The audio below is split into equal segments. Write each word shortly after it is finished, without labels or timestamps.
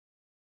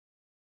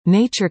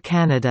Nature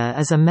Canada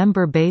is a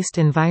member-based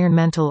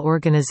environmental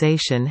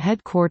organization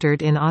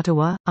headquartered in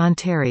Ottawa,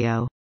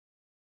 Ontario.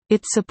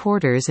 Its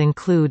supporters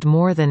include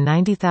more than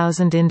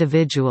 90,000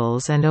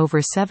 individuals and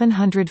over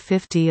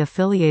 750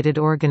 affiliated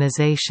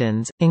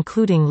organizations,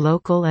 including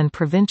local and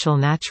provincial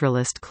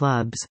naturalist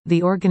clubs.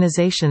 The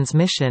organization's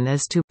mission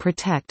is to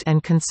protect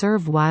and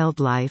conserve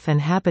wildlife and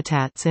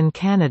habitats in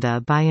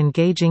Canada by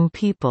engaging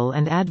people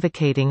and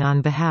advocating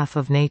on behalf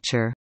of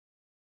nature.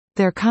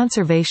 Their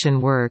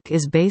conservation work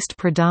is based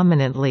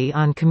predominantly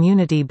on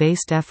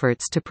community-based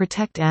efforts to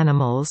protect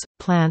animals,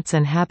 plants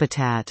and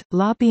habitat,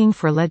 lobbying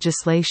for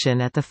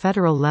legislation at the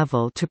federal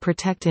level to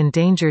protect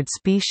endangered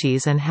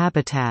species and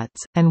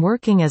habitats, and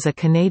working as a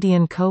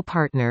Canadian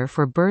co-partner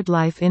for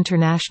BirdLife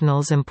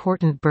International's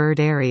Important Bird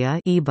Area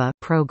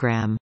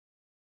program.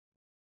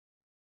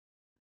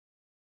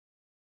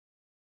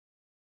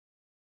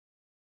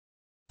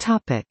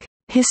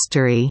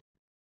 History.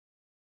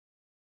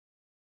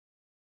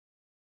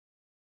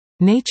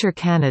 Nature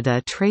Canada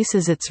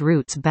traces its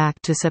roots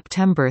back to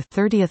September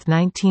 30,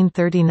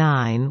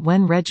 1939,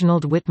 when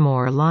Reginald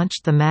Whitmore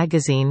launched the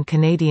magazine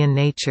Canadian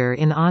Nature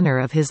in honour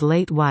of his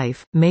late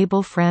wife,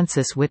 Mabel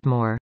Frances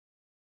Whitmore.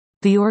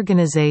 The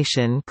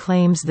organization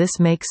claims this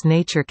makes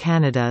Nature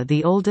Canada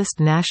the oldest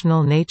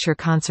national nature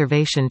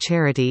conservation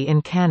charity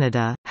in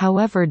Canada.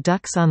 However,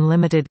 Ducks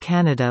Unlimited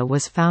Canada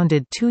was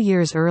founded 2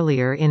 years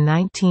earlier in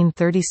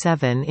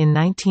 1937. In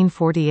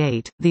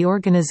 1948, the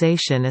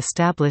organization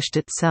established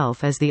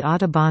itself as the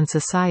Audubon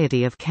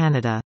Society of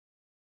Canada.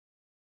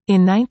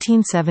 In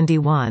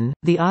 1971,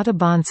 the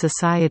Audubon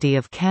Society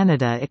of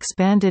Canada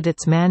expanded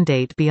its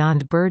mandate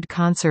beyond bird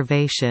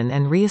conservation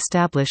and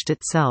re-established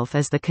itself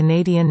as the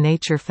Canadian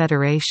Nature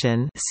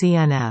Federation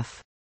 (CNF).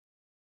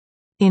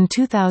 In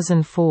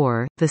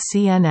 2004, the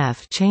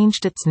CNF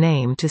changed its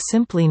name to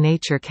simply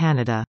Nature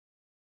Canada.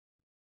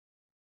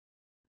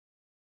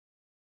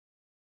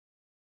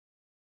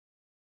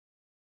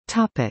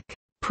 Topic: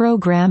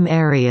 Program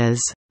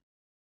areas.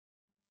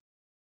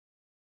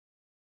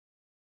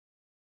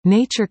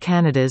 Nature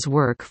Canada's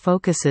work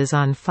focuses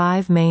on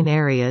 5 main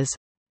areas.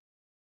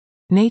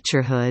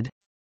 Naturehood,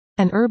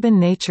 an urban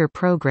nature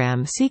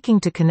program seeking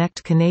to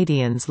connect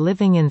Canadians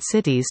living in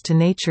cities to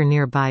nature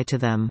nearby to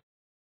them.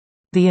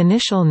 The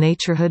initial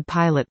Naturehood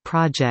pilot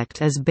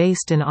project is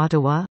based in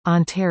Ottawa,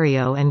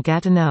 Ontario and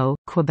Gatineau,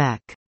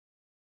 Quebec.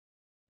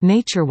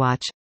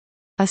 NatureWatch,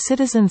 a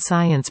citizen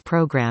science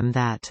program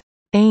that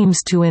aims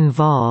to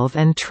involve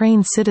and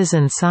train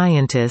citizen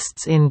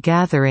scientists in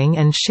gathering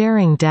and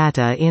sharing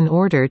data in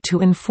order to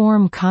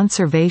inform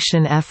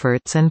conservation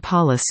efforts and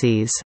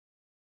policies.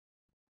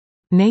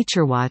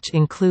 NatureWatch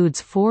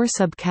includes 4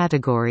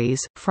 subcategories: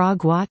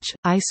 Frogwatch,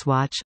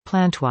 Icewatch,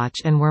 Plantwatch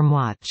and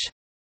Wormwatch.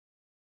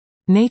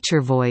 Nature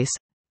Voice,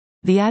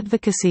 the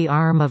advocacy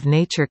arm of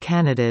Nature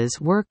Canada's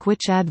work,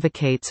 which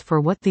advocates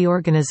for what the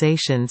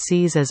organization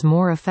sees as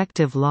more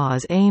effective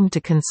laws aimed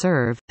to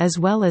conserve, as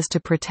well as to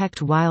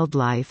protect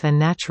wildlife and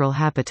natural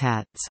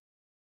habitats.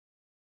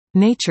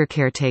 Nature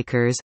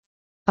Caretakers,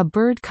 a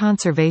bird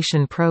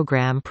conservation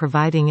program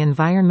providing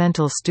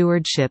environmental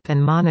stewardship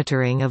and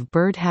monitoring of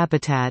bird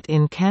habitat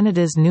in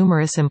Canada's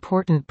numerous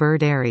important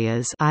bird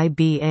areas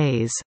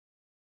 (IBAs).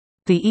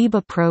 The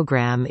EBA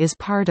program is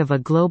part of a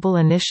global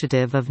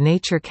initiative of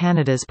Nature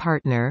Canada's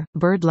partner,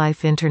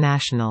 BirdLife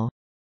International.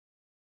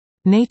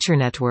 Nature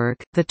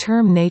Network, the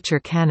term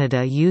Nature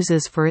Canada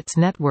uses for its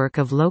network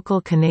of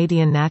local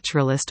Canadian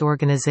naturalist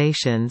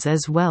organizations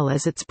as well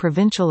as its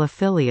provincial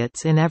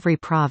affiliates in every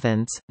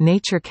province.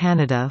 Nature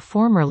Canada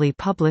formerly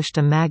published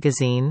a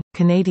magazine,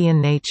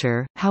 Canadian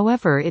Nature,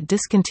 however it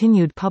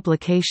discontinued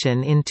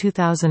publication in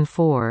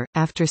 2004,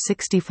 after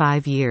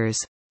 65 years.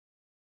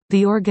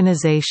 The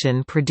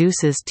organization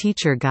produces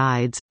teacher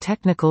guides,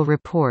 technical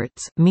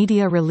reports,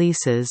 media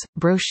releases,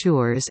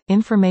 brochures,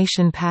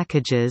 information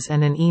packages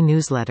and an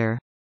e-newsletter.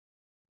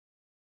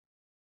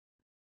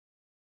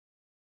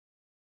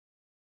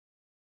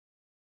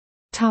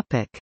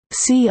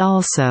 See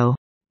also: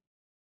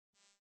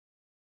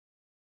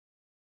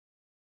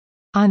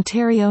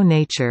 Ontario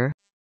Nature,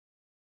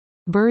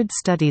 Bird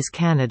Studies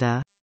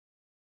Canada,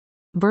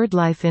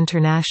 BirdLife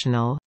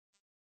International,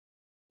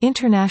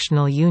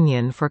 International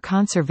Union for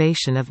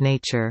Conservation of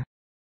Nature.